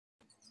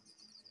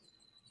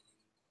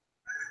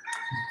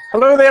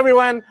Hello there,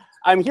 everyone.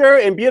 I'm here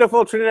in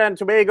beautiful Trinidad and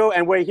Tobago,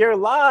 and we're here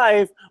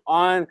live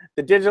on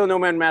the Digital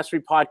Nomad Mastery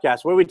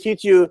Podcast, where we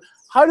teach you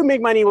how to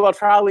make money while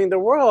traveling the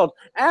world,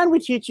 and we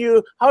teach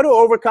you how to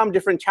overcome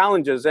different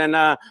challenges. And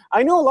I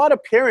know a lot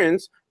of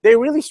parents, they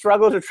really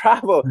struggle to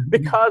travel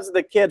because of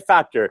the kid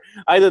factor.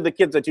 Either the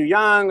kids are too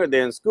young, or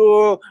they're in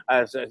school,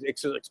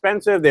 it's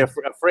expensive, they're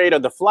afraid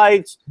of the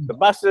flights, the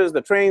buses,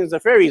 the trains, the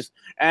ferries.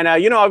 And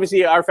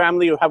obviously our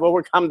family have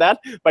overcome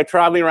that by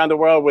traveling around the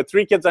world with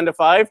 3 kids under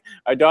 5.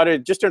 Our daughter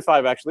just turned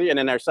 5 actually, and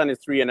then our son is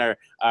 3, and our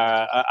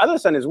other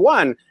son is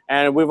 1.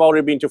 And we've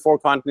already been to 4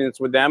 continents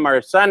with them.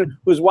 Our son,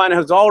 who's 1,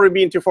 has already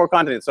been to 4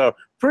 continents. So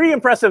pretty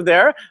impressive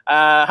there.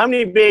 How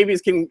many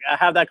babies can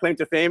have that claim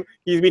to fame?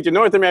 He's been to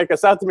North America,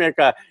 South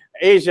America,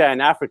 Asia,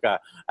 and Africa.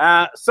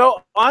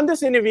 So on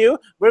this interview,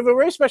 we have a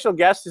very special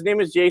guest. His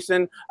name is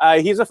Jason.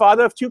 He's a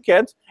father of 2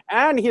 kids,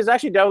 and he's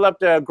actually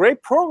developed a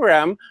great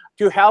program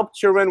to help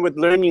children with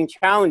learning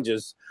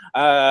challenges,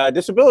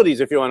 disabilities,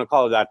 if you want to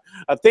call it that.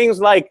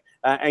 Things like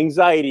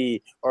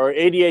anxiety or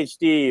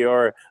ADHD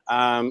or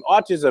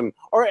autism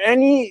or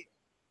any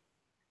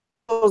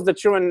that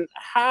children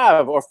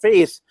have or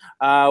face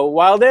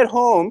while they're at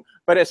home,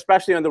 but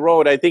especially on the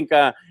road. I think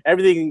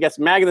everything gets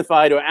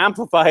magnified or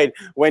amplified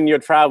when you're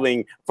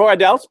traveling, for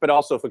adults, but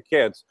also for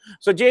kids.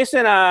 So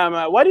Jason,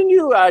 why don't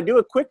you do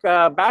a quick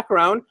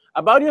background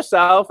about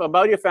yourself,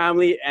 about your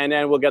family, and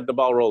then we'll get the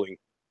ball rolling.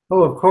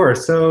 Oh, of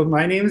course. So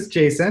my name is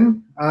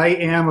Jason. I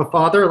am a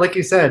father, like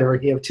you said, or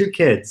you have 2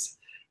 kids.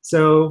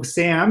 So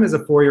Sam is a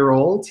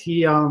 4-year-old.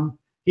 He's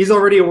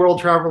already a world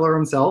traveler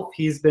himself.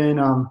 He's been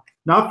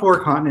not 4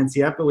 continents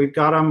yet, but we've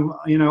got him,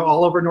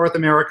 all over North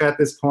America at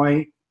this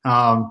point.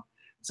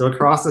 So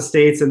across the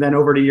states and then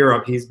over to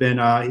Europe. He's been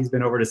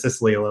over to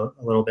Sicily a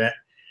little bit.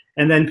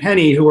 And then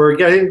Penny, who we're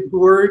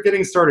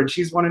getting started.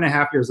 She's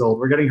 1.5 years old.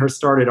 We're getting her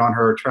started on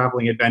her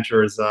traveling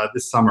adventures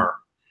this summer.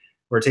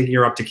 We're taking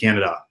her up to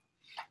Canada.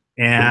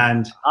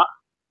 And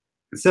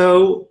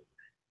so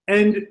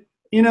a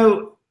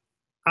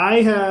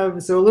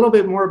little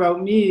bit more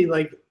about me.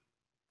 Like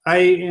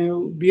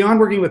beyond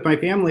working with my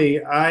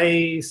family,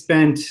 I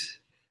spent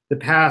the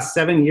past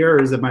 7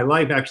 years of my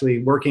life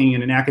actually working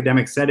in an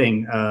academic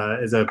setting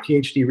as a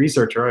PhD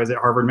researcher. I was at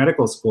Harvard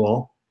Medical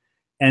School.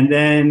 And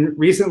then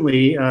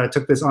recently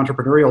took this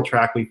entrepreneurial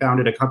track. We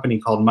founded a company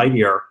called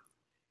Mightier.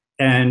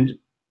 And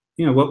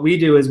what we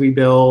do is we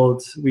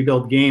build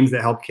games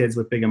that help kids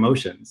with big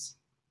emotions.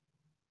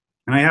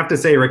 And I have to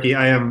say, Ricky,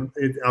 I'm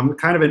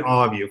kind of in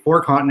awe of you.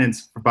 4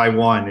 continents by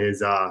 1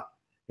 is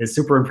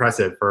super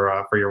impressive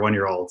for your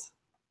 1-year-old.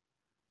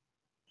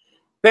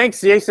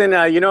 Thanks, Jason.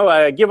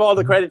 Give all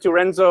the credit to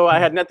Renzo. I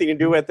had nothing to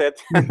do with it.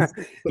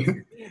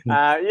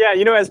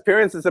 As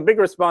parents, it's a big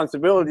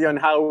responsibility on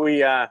how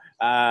we,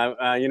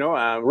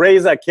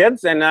 raise our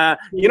kids. And,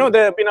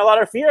 there have been a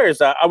lot of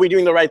fears. Are we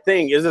doing the right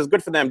thing? Is this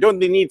good for them? Don't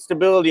they need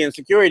stability and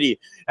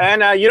security?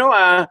 And, at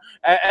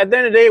the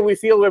end of the day, we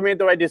feel we made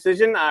the right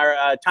decision.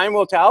 Our time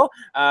will tell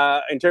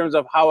in terms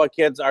of how our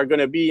kids are going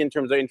to be in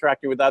terms of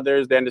interacting with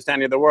others, the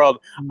understanding of the world.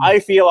 I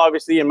feel,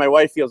 obviously, and my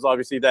wife feels,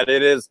 obviously, that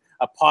it is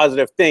a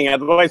positive thing.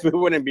 Otherwise, we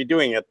wouldn't be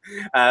doing it.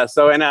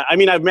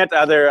 I've met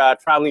other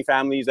traveling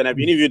families, and I've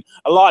interviewed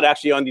a lot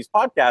actually on these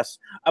podcasts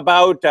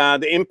about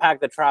the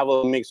impact that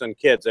travel makes on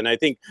kids. And I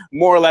think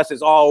more or less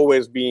it's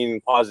always been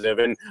positive.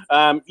 And,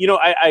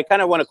 I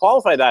kind of want to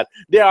qualify that.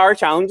 There are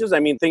challenges. I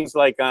mean, things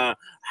like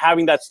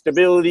having that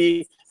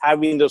stability,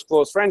 having those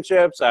close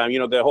friendships,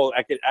 the whole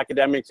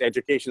academics,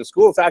 education,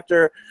 school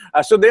factor.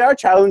 So there are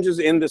challenges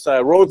in this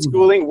road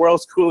schooling,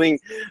 world schooling,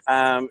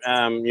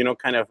 adventure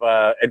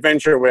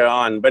we're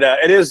on. But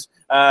it is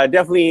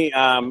definitely,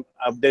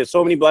 there's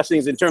so many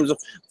blessings in terms of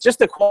just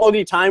the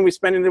quality time we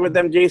spend with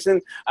them,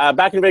 Jason.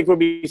 Back in Vancouver,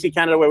 BC,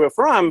 Canada, where we're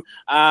from,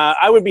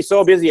 I would be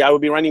so busy. I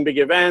would be running big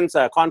events,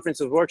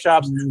 conferences,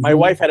 workshops. My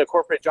wife had a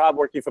corporate job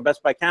working for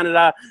Best Buy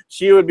Canada.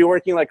 She would be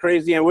working like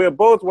crazy, and we were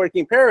both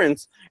working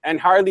parents and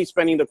hardly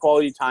spending the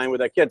quality time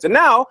with our kids. And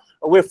now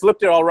we've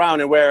flipped it all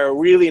around, and we're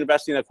really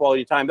investing in the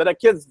quality time that our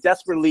kids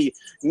desperately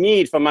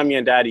need from mommy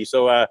and daddy.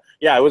 So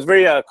it was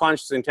very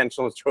conscious,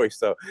 intentional choice.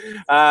 So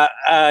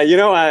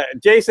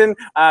Jason,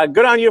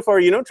 good on you for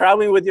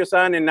traveling with your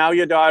son and now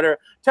your daughter.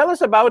 Tell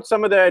us about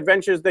some of the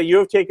adventures that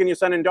you've taken your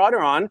son and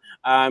daughter on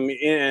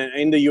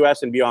in the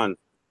U.S. and beyond.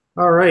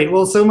 All right.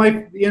 Well, so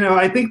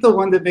I think the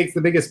one that makes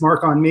the biggest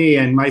mark on me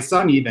and my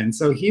son even.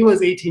 So he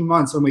was 18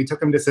 months when we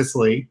took him to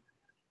Sicily,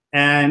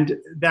 and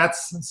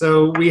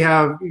so we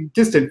have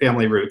distant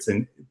family roots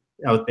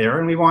out there,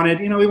 and we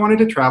wanted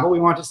to travel. We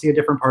wanted to see a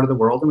different part of the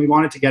world, and we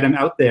wanted to get him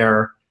out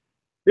there,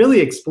 really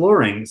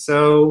exploring.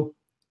 So.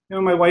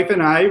 My wife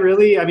and I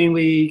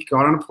we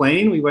got on a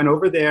plane, we went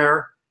over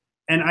there.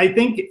 And I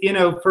think,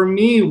 for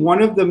me,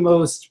 one of the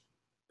most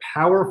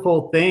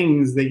powerful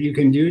things that you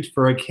can do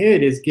for a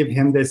kid is give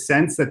him this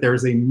sense that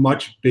there's a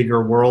much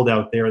bigger world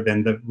out there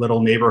than the little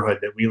neighborhood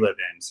that we live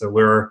in. So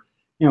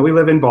we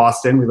live in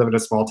Boston, we live in a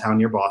small town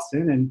near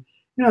Boston, and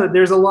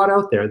there's a lot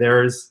out there.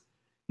 There's,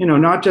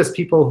 not just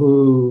people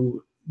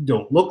who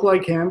don't look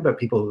like him, but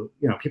people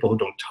who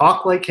don't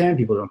talk like him,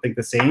 people who don't think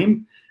the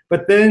same.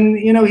 But then,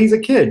 you know, he's a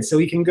kid, so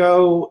he can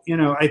go, you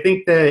know, I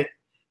think that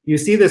you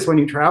see this when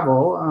you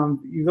travel.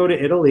 You go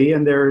to Italy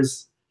and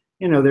there's,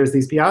 you know, there's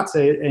these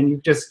piazze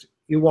and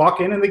you walk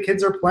in and the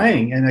kids are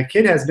playing and a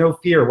kid has no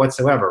fear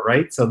whatsoever,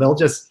 right? So they'll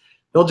just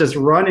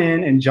run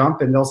in and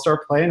jump and they'll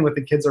start playing with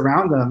the kids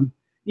around them,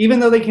 even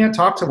though they can't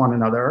talk to one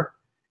another.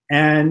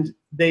 And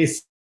they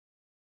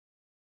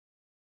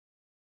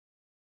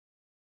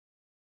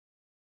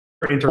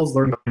intervals,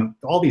 learn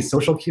all these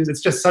social cues.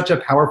 It's just such a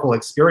powerful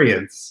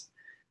experience.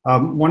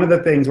 One of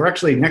the things, we're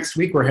actually, next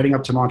week we're heading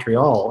up to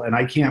Montreal and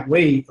I can't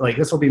wait. Like,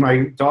 this will be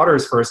my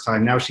daughter's first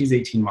time. Now she's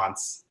 18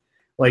 months.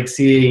 Like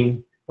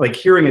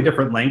hearing a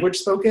different language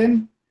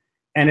spoken.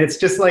 And it's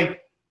just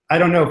like, I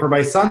don't know, for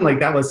my son, like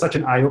that was such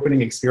an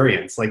eye-opening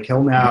experience. Like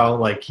he'll now,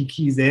 like he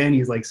keys in,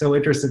 he's like so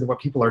interested in what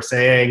people are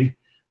saying.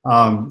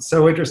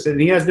 So interested,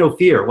 and he has no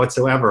fear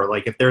whatsoever.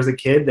 Like if there's a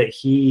kid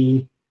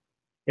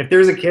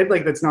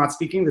like that's not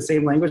speaking the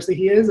same language that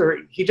he is, or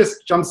he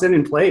just jumps in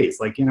and plays.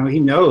 Like, you know, he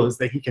knows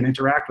that he can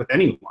interact with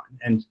anyone.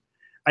 And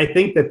I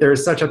think that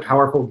there's such a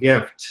powerful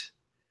gift,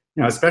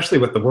 you know, especially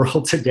with the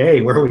world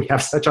today where we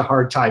have such a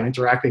hard time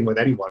interacting with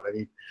anyone. I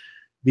mean,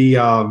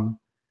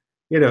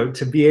 you know,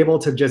 to be able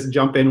to just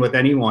jump in with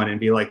anyone and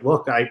be like,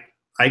 look, I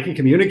can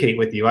communicate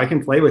with you. I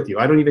can play with you.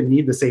 I don't even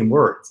need the same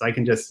words. I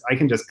can just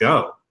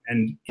go.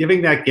 And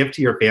giving that gift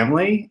to your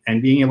family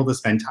and being able to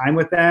spend time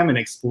with them and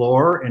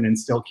explore and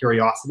instill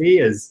curiosity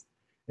is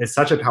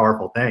such a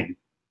powerful thing.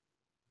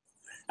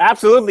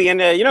 Absolutely,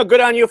 and you know, good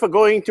on you for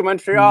going to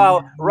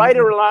Montreal right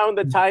around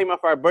the time of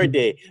our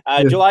birthday.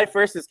 July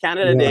 1st is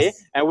Canada Day,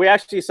 and we're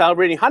actually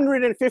celebrating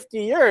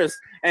 150 years.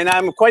 And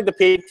I'm quite the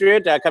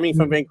patriot, coming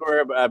from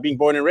Vancouver, being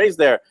born and raised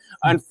there.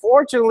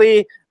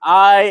 Unfortunately,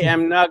 I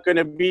am not going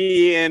to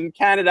be in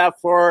Canada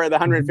for the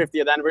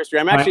 150th anniversary.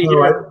 I'm actually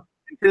here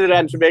in Trinidad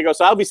and Tobago,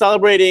 so I'll be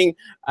celebrating,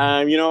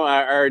 you know,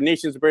 our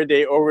nation's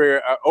birthday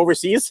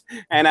overseas,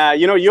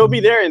 and you know, you'll be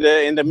there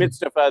in the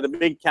midst of the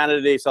big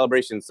Canada Day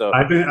celebration. So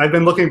I've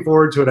been looking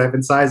forward to it. I've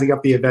been sizing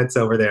up the events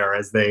over there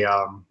as they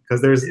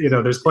because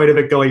there's quite a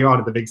bit going on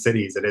in the big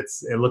cities, and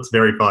it looks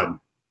very fun.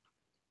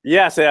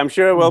 Yes, I'm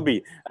sure it will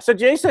be. So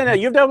Jason,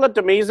 you've developed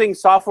amazing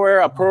software,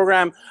 a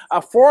program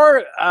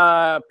for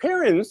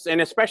parents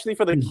and especially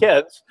for the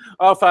kids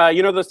of,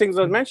 you know, those things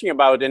I was mentioning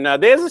about. And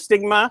there's a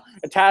stigma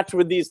attached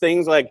with these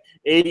things like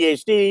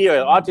ADHD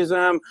or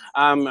autism,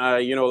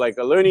 you know, like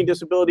learning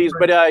disabilities,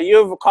 but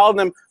you've called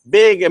them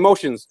big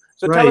emotions.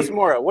 So tell us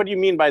more. What do you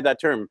mean by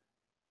that term?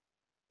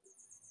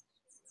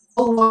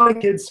 A lot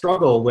of kids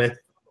struggle with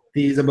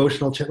these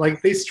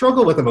they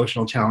struggle with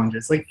emotional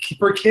challenges. Like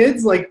for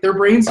kids, like their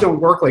brains don't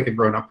work like a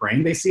grown-up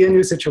brain. They see a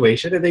new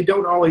situation and they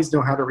don't always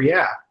know how to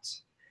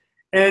react.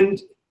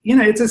 And, you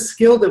know, it's a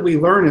skill that we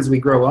learn as we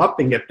grow up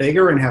and get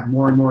bigger and have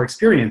more and more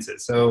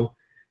experiences. So,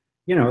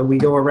 you know, we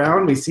go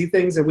around, we see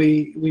things, and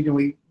we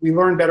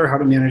learn better how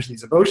to manage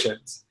these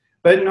emotions.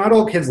 But not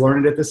all kids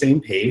learn it at the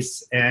same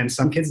pace, and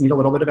some kids need a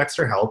little bit of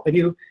extra help. And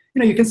you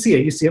know, you can see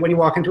it. You see it when you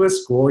walk into a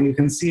school. You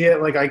can see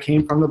it, like I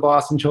came from the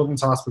Boston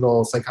Children's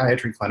Hospital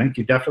Psychiatry Clinic.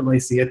 You definitely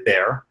see it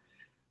there.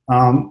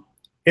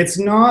 It's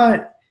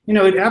not, you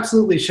know, it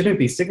absolutely shouldn't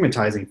be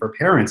stigmatizing for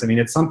parents. I mean,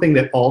 it's something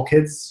that all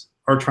kids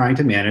are trying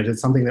to manage.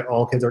 It's something that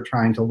all kids are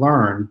trying to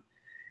learn.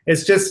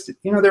 It's just,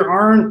 you know, there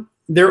aren't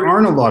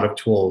a lot of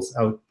tools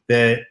out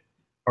that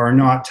are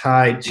not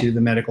tied to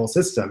the medical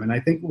system. And I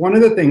think one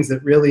of the things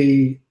that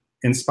really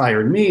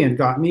inspired me and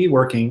got me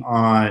working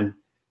on,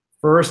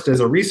 first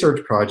as a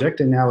research project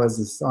and now as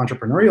this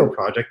entrepreneurial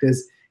project,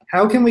 is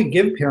how can we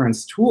give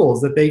parents tools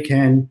that they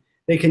can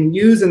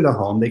use in the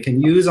home, they can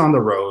use on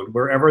the road,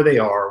 wherever they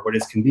are, what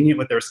is convenient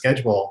with their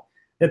schedule,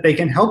 that they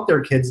can help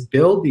their kids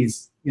build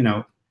these, you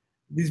know,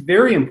 these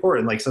very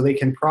important, like, so they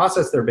can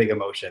process their big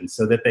emotions,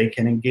 so that they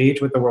can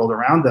engage with the world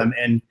around them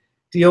and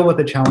deal with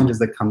the challenges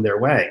that come their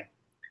way.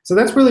 So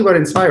that's really what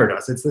inspired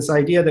us. It's this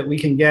idea that we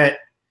can get,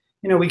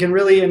 you know, we can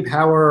really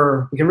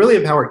empower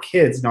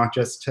kids, not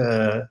just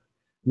to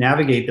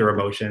navigate their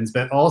emotions,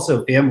 but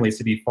also families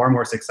to be far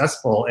more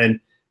successful and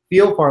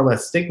feel far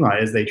less stigma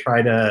as they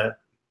try to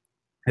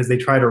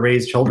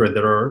raise children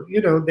that are, you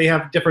know, they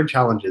have different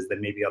challenges than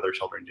maybe other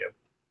children do.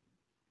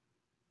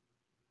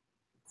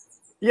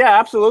 Yeah,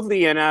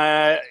 absolutely.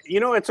 And, you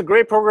know, it's a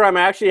great program.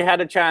 I actually had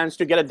a chance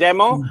to get a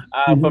demo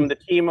from the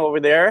team over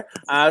there.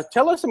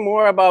 Tell us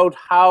more about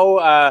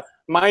how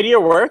Mightier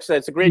works.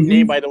 It's a great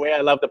name, by the way.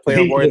 I love the play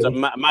on words of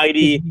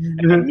Mighty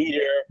and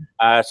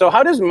Meteor. So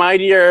how does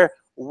Mightier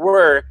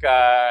work,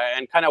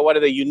 and kind of what are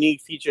the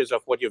unique features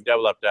of what you've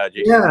developed,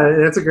 Jason? Yeah,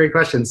 that's a great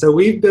question. So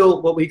we've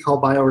built what we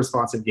call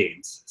bioresponsive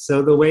games.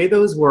 So the way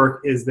those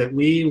work is that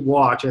we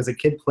watch, as a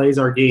kid plays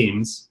our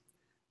games,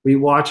 we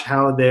watch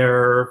how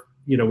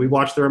we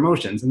watch their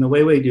emotions. And the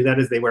way we do that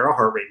is they wear a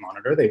heart rate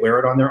monitor. They wear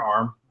it on their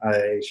arm.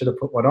 I should have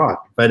put one on,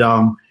 but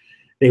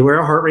they wear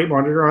a heart rate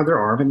monitor on their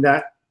arm, and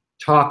that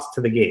talks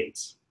to the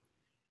games.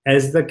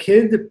 As the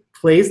kid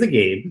plays the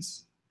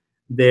games,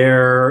 they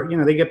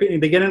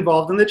get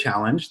involved in the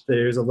challenge.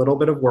 There's a little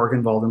bit of work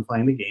involved in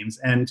playing the games,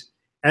 and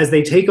as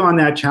they take on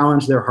that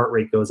challenge, their heart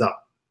rate goes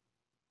up.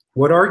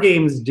 What our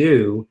games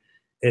do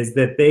is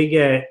that they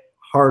get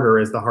harder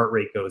as the heart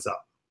rate goes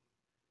up.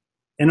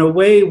 In a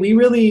way,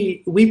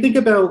 we think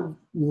about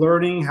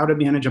learning how to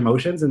manage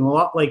emotions and a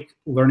lot like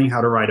learning how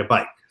to ride a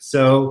bike.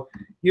 So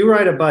you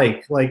ride a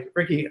bike, like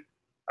Ricky,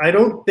 I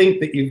don't think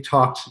that you've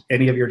talked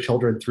any of your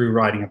children through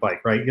riding a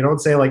bike, right? You don't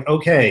say like,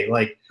 okay,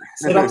 like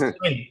sit up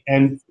straight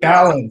and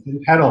balance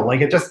and pedal.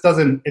 Like it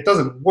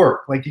doesn't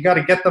work. Like you got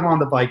to get them on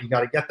the bike. You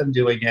got to get them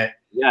doing it.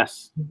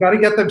 Yes. You've got to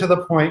get them to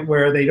the point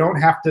where they don't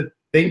have to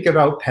think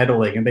about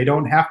pedaling and they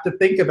don't have to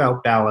think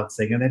about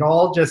balancing, and it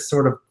all just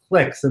sort of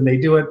clicks and they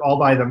do it all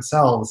by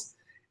themselves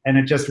and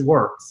it just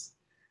works.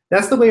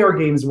 That's the way our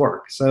games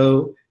work.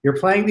 So you're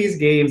playing these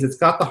games, it's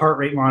got the heart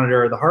rate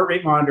monitor. The heart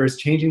rate monitor is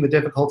changing the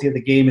difficulty of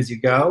the game as you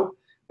go.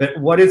 But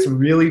what it's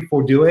really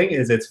for doing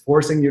is it's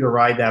forcing you to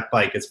ride that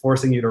bike. It's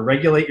forcing you to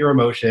regulate your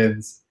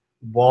emotions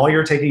while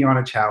you're taking on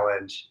a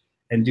challenge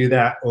and do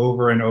that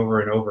over and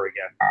over and over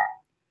again.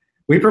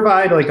 We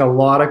provide like a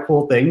lot of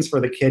cool things for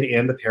the kid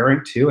and the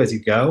parent too as you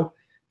go.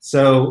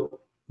 So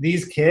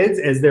these kids,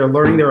 as they're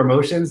learning their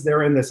emotions,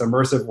 they're in this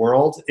immersive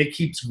world. It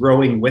keeps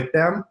growing with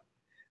them.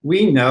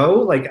 We know,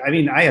 like, I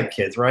mean, I have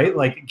kids, right?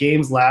 Like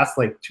games last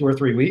like 2 or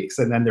 3 weeks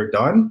and then they're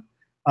done.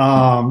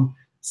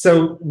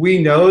 So we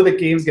know that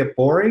games get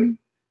boring.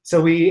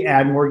 So we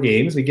add more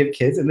games, we give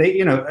kids, and they,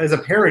 you know, as a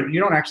parent, you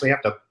don't actually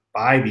have to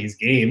buy these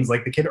games.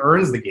 Like the kid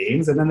earns the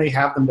games and then they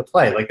have them to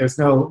play. Like there's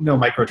no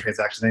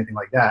microtransactions, anything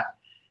like that.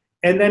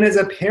 And then as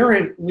a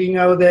parent, we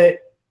know that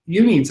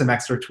you need some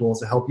extra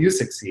tools to help you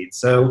succeed.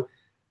 So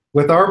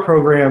with our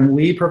program,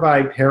 we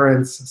provide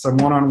parents some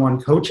one-on-one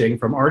coaching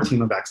from our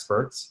team of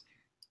experts.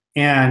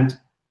 And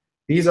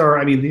these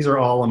are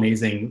all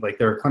amazing. Like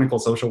they're clinical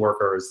social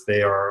workers.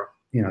 They are,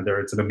 you know,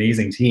 it's an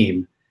amazing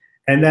team.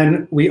 And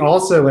then we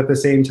also at the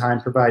same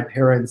time provide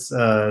parents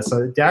a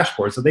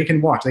dashboard so they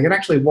can watch. They can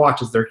actually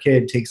watch as their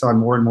kid takes on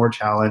more and more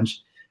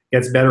challenge,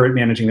 gets better at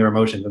managing their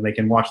emotions, and they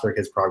can watch their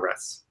kid's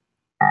progress.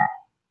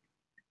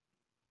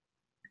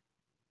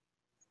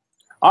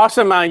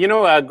 Awesome. You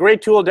know, a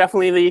great tool,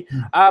 definitely.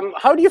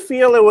 How do you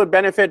feel it would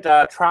benefit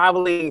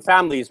traveling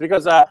families?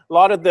 Because a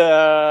lot of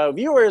the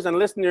viewers and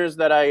listeners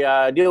that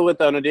I deal with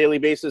on a daily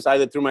basis,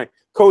 either through my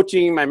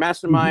coaching, my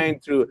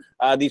mastermind, through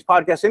these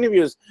podcast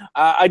interviews,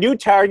 I do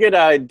target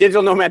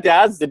digital nomad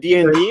dads, the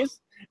DNDs,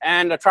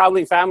 and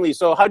traveling families.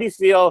 So how do you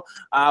feel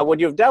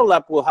what you've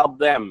developed will help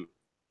them?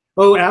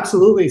 Oh,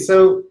 absolutely.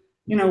 So,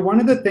 you know,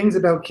 one of the things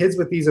about kids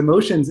with these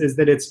emotions is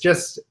that it's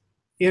just,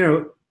 you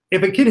know,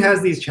 if a kid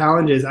has these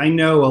challenges, I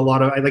know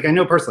I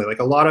know personally,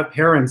 like a lot of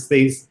parents,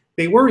 they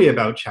worry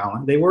about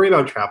they worry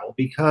about travel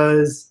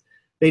because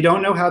they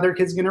don't know how their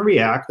kid's going to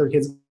react. Their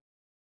kid's in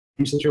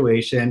a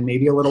situation,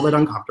 maybe a little bit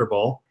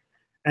uncomfortable.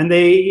 And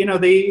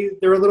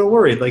they're a little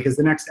worried, like, is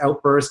the next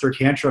outburst or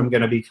tantrum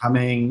going to be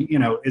coming? You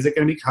know, is it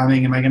going to be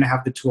coming? Am I going to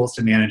have the tools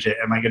to manage it?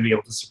 Am I going to be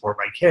able to support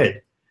my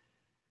kid?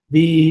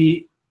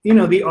 The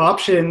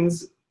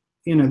options,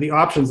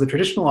 the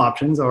traditional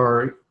options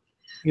are,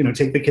 you know,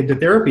 take the kid to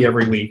therapy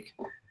every week.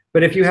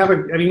 But if you have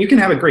you can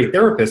have a great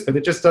therapist, but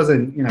it just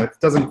doesn't, you know, it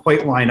doesn't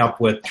quite line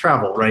up with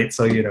travel, right?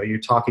 So, you know, you're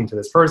talking to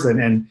this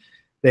person and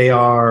they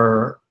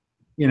are,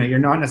 you know, you're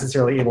not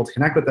necessarily able to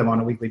connect with them on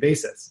a weekly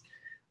basis.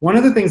 One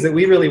of the things that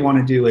we really want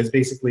to do is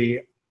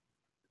basically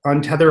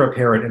untether a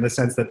parent in the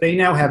sense that they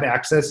now have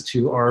access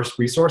to our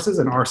resources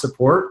and our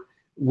support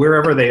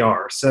wherever they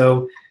are.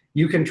 So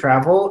you can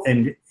travel,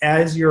 and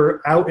as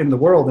you're out in the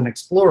world and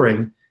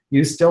exploring,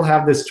 you still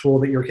have this tool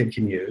that your kid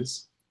can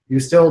use. You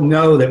still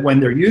know that when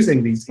they're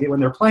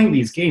playing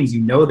these games,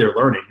 you know they're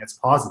learning. It's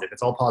positive.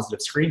 It's all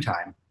positive screen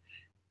time.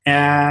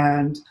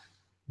 And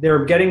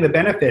they're getting the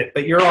benefit,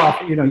 but you're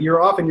off and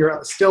you're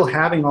still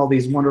having all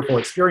these wonderful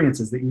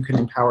experiences that you can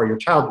empower your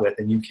child with,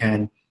 and you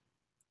can,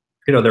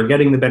 you know, they're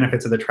getting the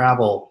benefits of the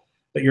travel,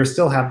 but you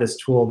still have this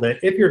tool that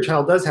if your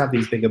child does have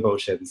these big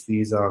emotions,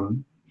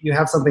 you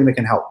have something that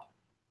can help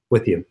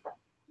with you.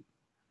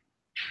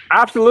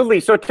 Absolutely.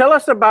 So tell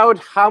us about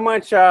how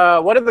much,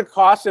 what are the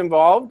costs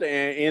involved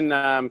in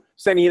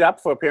setting it up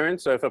for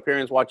parents? So if a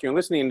parent's watching and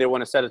listening and they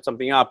want to set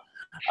something up,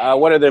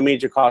 what are the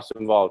major costs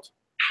involved?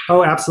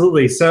 Oh,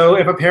 absolutely. So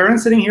if a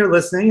parent's sitting here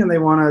listening and they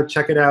want to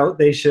check it out,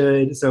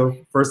 so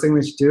first thing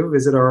they should do,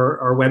 visit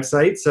our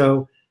website.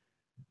 So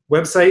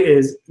website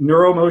is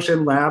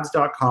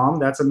neuromotionlabs.com.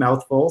 That's a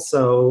mouthful.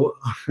 So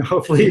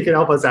hopefully you can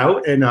help us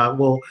out, and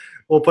we'll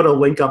put a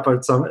link up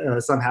on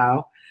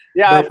somehow.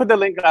 Yeah, I'll put the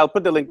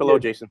link below,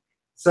 Jason.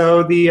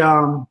 So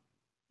there's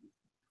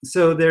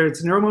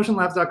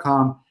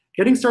neuromotionlabs.com.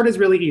 Getting started is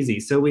really easy.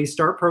 So we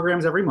start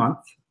programs every month,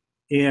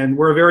 and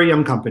we're a very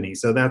young company.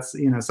 So that's,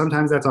 you know,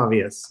 sometimes that's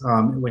obvious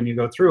when you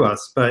go through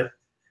us, but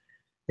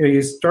you know,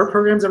 you start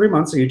programs every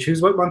month. So you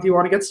choose what month you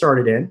want to get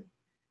started in,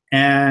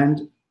 and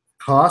it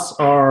costs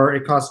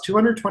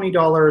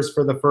 $220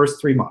 for the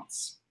first 3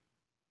 months.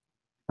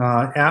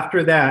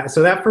 After that,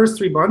 so that first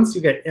 3 months,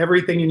 you get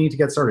everything you need to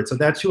get started. So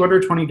that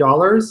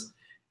 $220,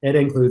 it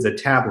includes a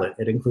tablet,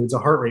 it includes a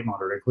heart rate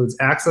monitor, it includes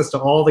access to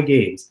all the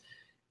games,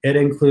 it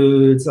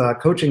includes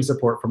coaching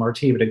support from our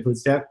team, it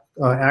includes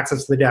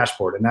access to the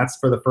dashboard, and that's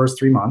for the first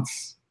 3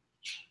 months.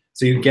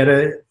 So you get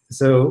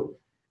So,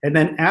 and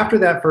then after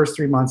that first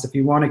 3 months, if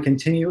you want to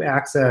continue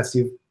access,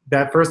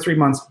 that first 3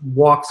 months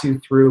walks you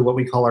through what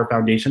we call our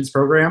foundations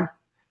program.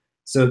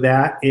 So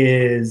that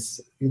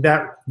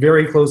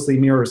very closely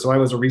mirrors. So I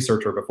was a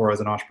researcher before I was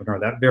an entrepreneur.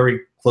 That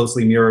very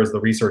closely mirrors the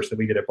research that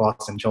we did at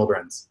Boston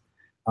Children's.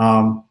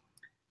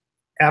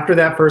 After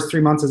that first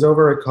 3 months is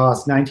over, it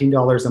costs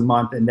 $19 a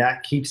month, and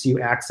that keeps you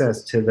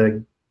access to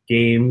the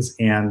games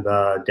and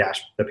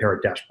the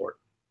parent dashboard.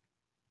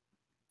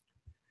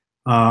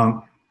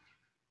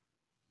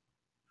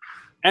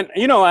 And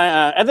you know,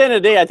 at the end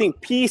of the day, I think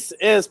peace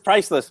is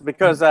priceless,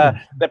 because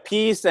the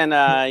peace and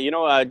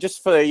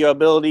just for your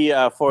ability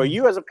for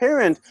you as a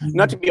parent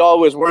not to be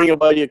always worrying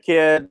about your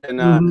kid,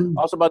 and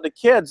also about the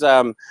kids,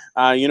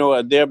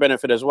 their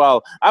benefit as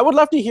well. I would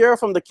love to hear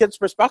from the kids'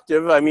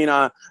 perspective. I mean,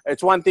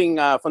 it's one thing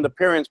from the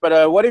parents,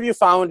 but what have you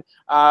found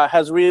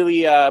has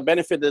really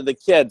benefited the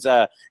kids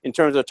in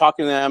terms of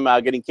talking to them,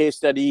 getting case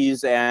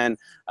studies, and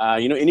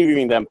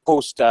interviewing them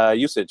post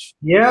usage?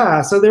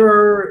 Yeah, so there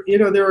are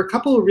a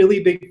couple of really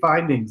big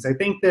findings. I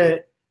think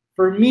that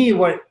for me,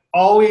 what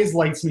always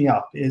lights me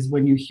up is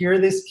when you hear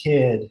this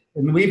kid,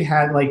 and we've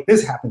had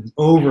this happens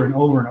over and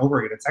over and over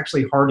again. It's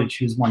actually hard to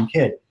choose one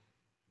kid,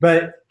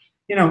 but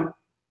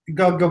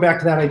go back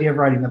to that idea of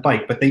riding the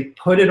bike. But they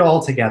put it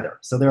all together,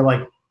 so they're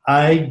like,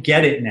 I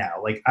get it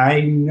now.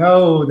 I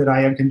know that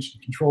I am in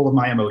control of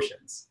my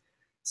emotions.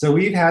 So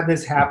we've had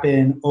this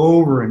happen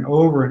over and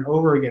over and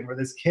over again, where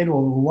this kid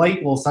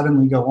light will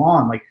suddenly go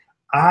on.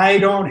 I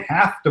don't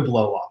have to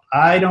blow up.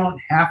 I don't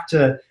have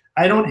to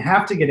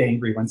get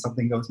angry when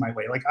something goes my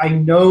way. I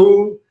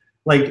know,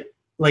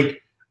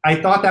 I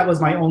thought that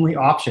was my only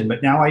option,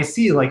 but now I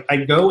see, I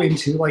go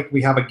into,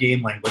 we have a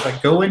game language. I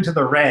go into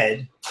the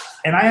red,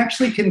 and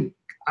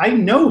I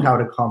know how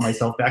to calm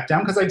myself back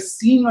down, because I've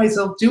seen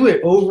myself do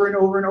it over and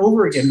over and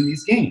over again in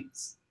these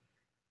games.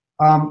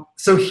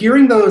 So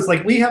hearing those,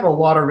 we have a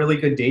lot of really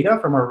good data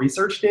from our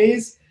research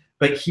days,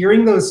 but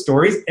hearing those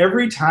stories,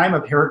 every time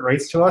a parent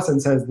writes to us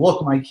and says,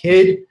 look, my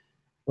kid,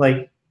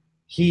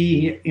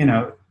 he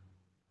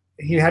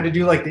had to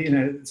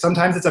do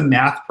sometimes it's a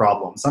math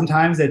problem.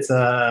 Sometimes it's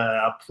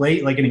an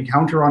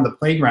encounter on the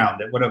playground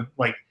that would have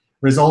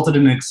resulted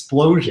in an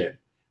explosion.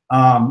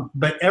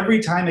 But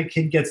every time a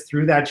kid gets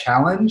through that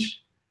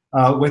challenge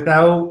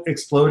without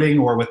exploding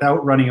or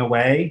without running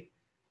away,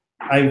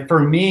 for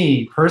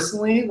me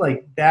personally,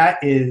 that's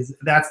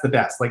the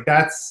best.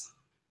 That's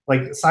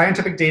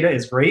scientific data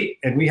is great,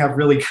 and we have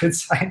really good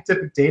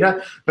scientific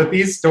data, but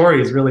these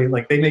stories really,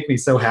 they make me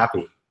so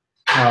happy.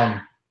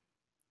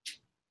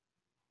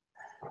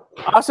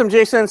 Awesome,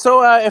 Jason.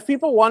 So if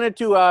people wanted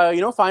to,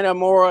 find out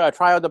more,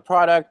 try out the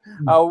product,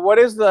 what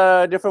is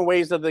the different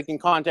ways that they can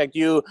contact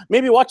you?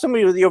 Maybe watch some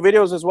of your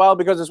videos as well,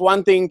 because it's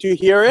one thing to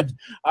hear it,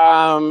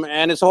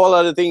 and it's a whole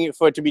other thing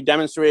for it to be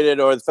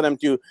demonstrated or for them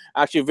to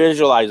actually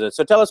visualize it.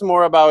 So tell us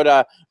more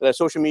about the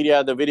social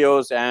media, the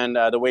videos, and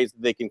the ways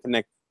that they can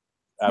connect.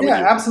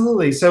 Yeah,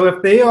 absolutely. So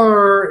if they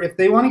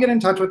want to get in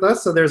touch with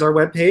us, so there's our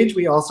webpage.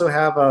 We also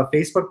have a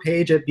Facebook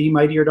page at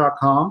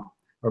BeMightier.com.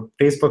 Or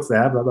Facebook's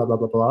that, blah, blah, blah,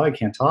 blah, blah, I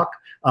can't talk.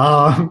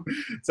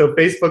 So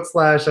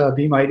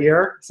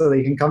Facebook/BeMightier, so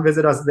they can come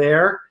visit us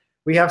there.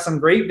 We have some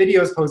great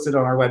videos posted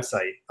on our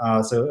website,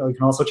 so you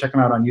can also check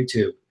them out on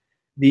YouTube.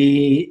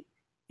 They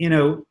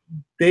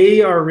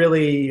are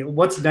really,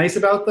 what's nice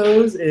about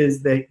those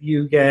is that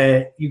you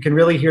can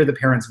really hear the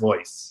parent's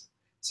voice.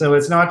 So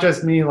it's not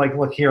just me,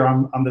 look here,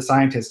 I'm the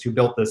scientist who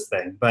built this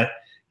thing, but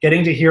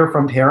getting to hear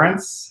from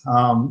parents,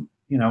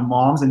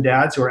 moms and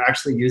dads who are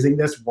actually using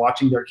this,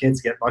 watching their kids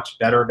get much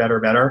better.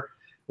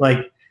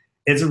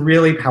 It's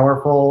really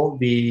powerful.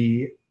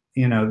 The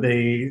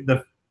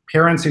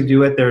parents who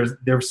do it,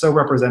 they're so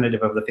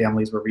representative of the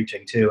families we're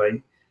reaching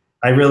too.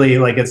 I really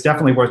it's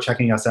definitely worth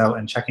checking us out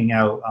and checking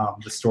out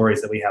the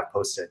stories that we have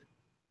posted.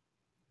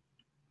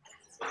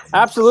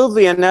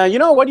 Absolutely, and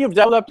what you've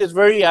developed is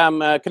very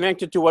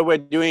connected to what we're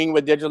doing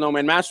with Digital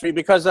Nomad Mastery,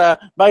 because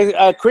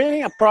by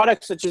creating a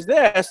product such as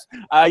this,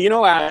 I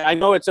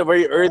know it's a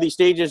very early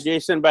stages,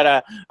 Jason,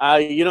 but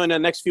in the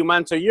next few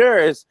months or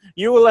years,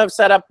 you will have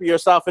set up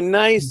yourself a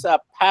nice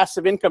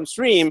passive income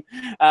stream,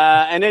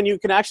 and then you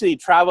can actually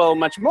travel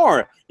much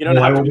more. You don't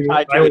have to be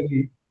tied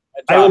to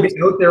I will be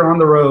out there on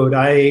the road.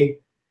 I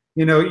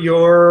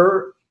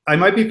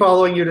might be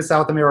following you to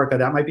South America.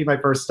 That might be my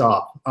first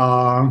stop.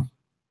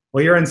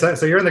 Well, you're in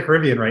the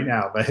Caribbean right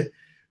now, but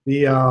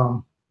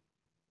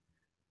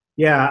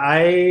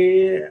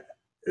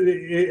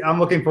I'm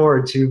looking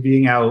forward to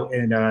being out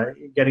and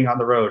getting on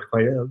the road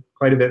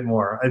quite a bit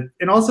more,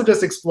 and also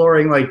just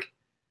exploring.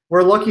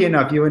 We're lucky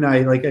enough, you and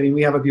I.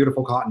 We have a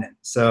beautiful continent,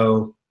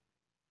 so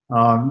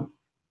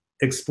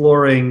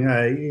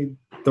exploring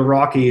the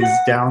Rockies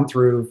down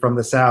through from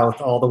the south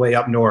all the way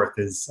up north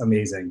is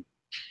amazing.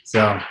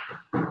 So.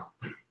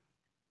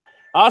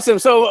 Awesome.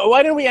 So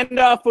why don't we end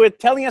off with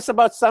telling us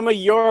about some of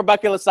your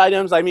bucket list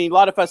items? I mean, a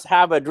lot of us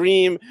have a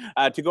dream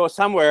to go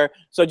somewhere.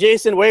 So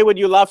Jason, where would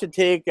you love to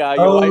take your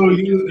wife?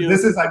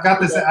 I've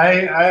got this.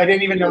 I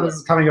didn't even know this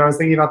was coming. I was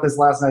thinking about this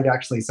last night,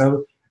 actually.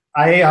 So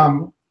I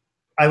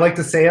I like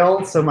to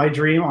sail, so my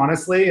dream,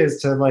 honestly,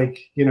 is to like,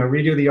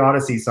 redo the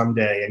Odyssey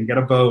someday and get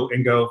a boat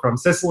and go from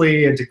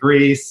Sicily into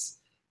Greece,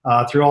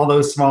 through all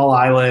those small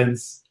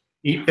islands,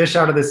 eat fish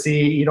out of the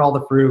sea, eat all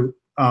the fruit.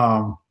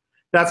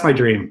 That's my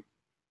dream.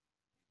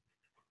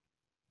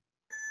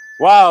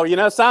 Wow,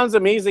 sounds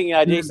amazing,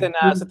 Jason.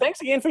 So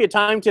thanks again for your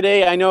time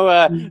today. I know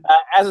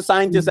as a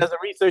scientist, as a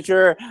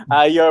researcher,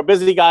 you're a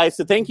busy guy.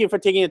 So thank you for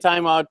taking the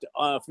time out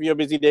for your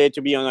busy day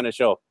to be on the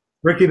show.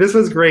 Ricky, this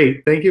was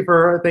great. Thank you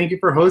for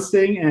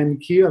hosting, and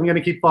I'm going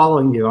to keep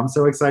following you. I'm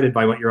so excited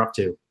by what you're up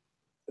to.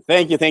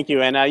 Thank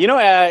you. And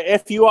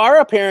if you are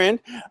a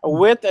parent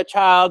with a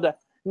child,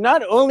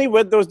 not only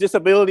with those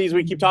disabilities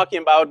we keep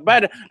talking about,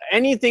 but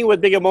anything with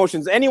big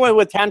emotions, anyone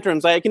with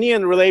tantrums. I can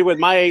even relate with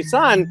my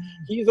son.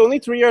 He's only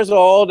 3 years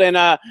old, and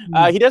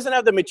he doesn't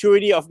have the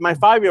maturity of my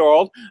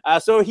 5-year-old.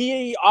 So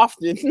he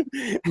often,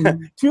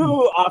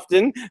 too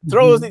often,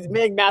 throws these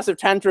big, massive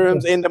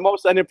tantrums in the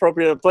most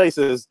inappropriate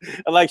places,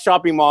 like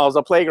shopping malls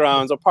or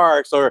playgrounds or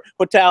parks or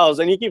hotels.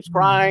 And he keeps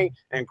crying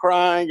and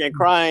crying and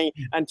crying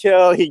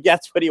until he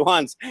gets what he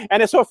wants.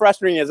 And it's so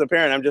frustrating as a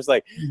parent. I'm just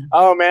like,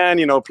 oh man,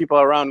 people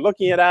around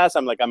looking at us.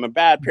 I'm like, I'm a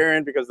bad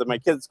parent because of my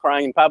kids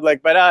crying in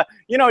public. But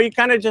you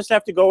kind of just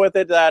have to go with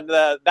it.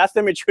 That's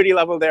the maturity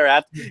level they're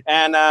at,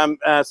 and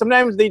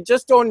sometimes they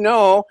just don't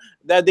know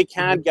that they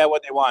can't get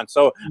what they want.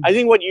 So I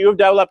think what you've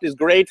developed is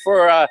great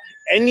for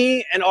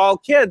any and all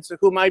kids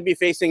who might be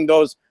facing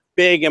those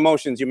big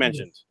emotions you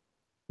mentioned.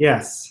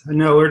 Yes,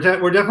 no, we're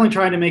definitely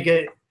trying to make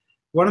it.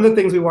 One of the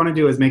things we want to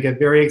do is make it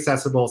very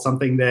accessible.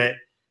 Something that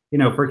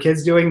for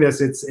kids doing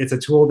this, it's a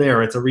tool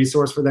there. It's a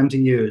resource for them to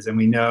use, and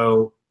we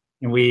know.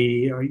 And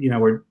we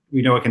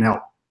know it can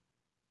help.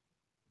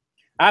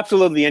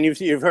 Absolutely, and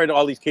you've heard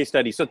all these case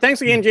studies. So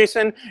thanks again,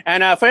 Jason.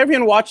 And for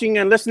everyone watching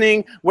and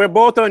listening, we're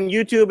both on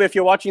YouTube if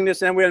you're watching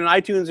this, and we're on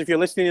iTunes if you're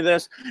listening to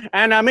this.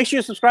 And make sure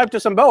you subscribe to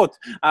us on both.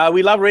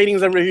 We love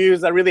ratings and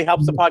reviews. That really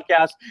helps the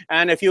podcast.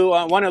 And if you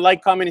want to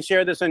like, comment, and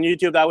share this on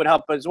YouTube, that would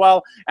help as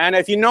well. And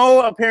if you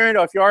know a parent,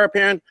 or if you are a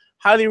parent,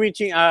 highly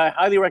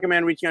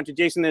recommend reaching out to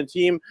Jason and the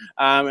team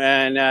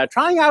and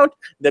trying out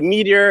the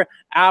Meteor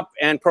app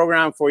and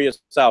program for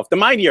yourself. The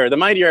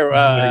Meteor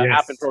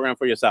app and program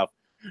for yourself.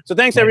 So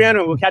thanks, everyone,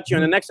 and we'll catch you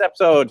in the next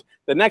episode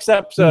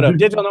of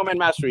Digital Nomad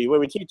Mastery, where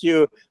we teach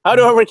you how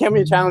to overcome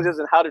your challenges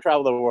and how to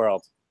travel the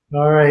world.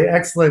 All right,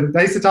 excellent.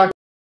 Nice to talk.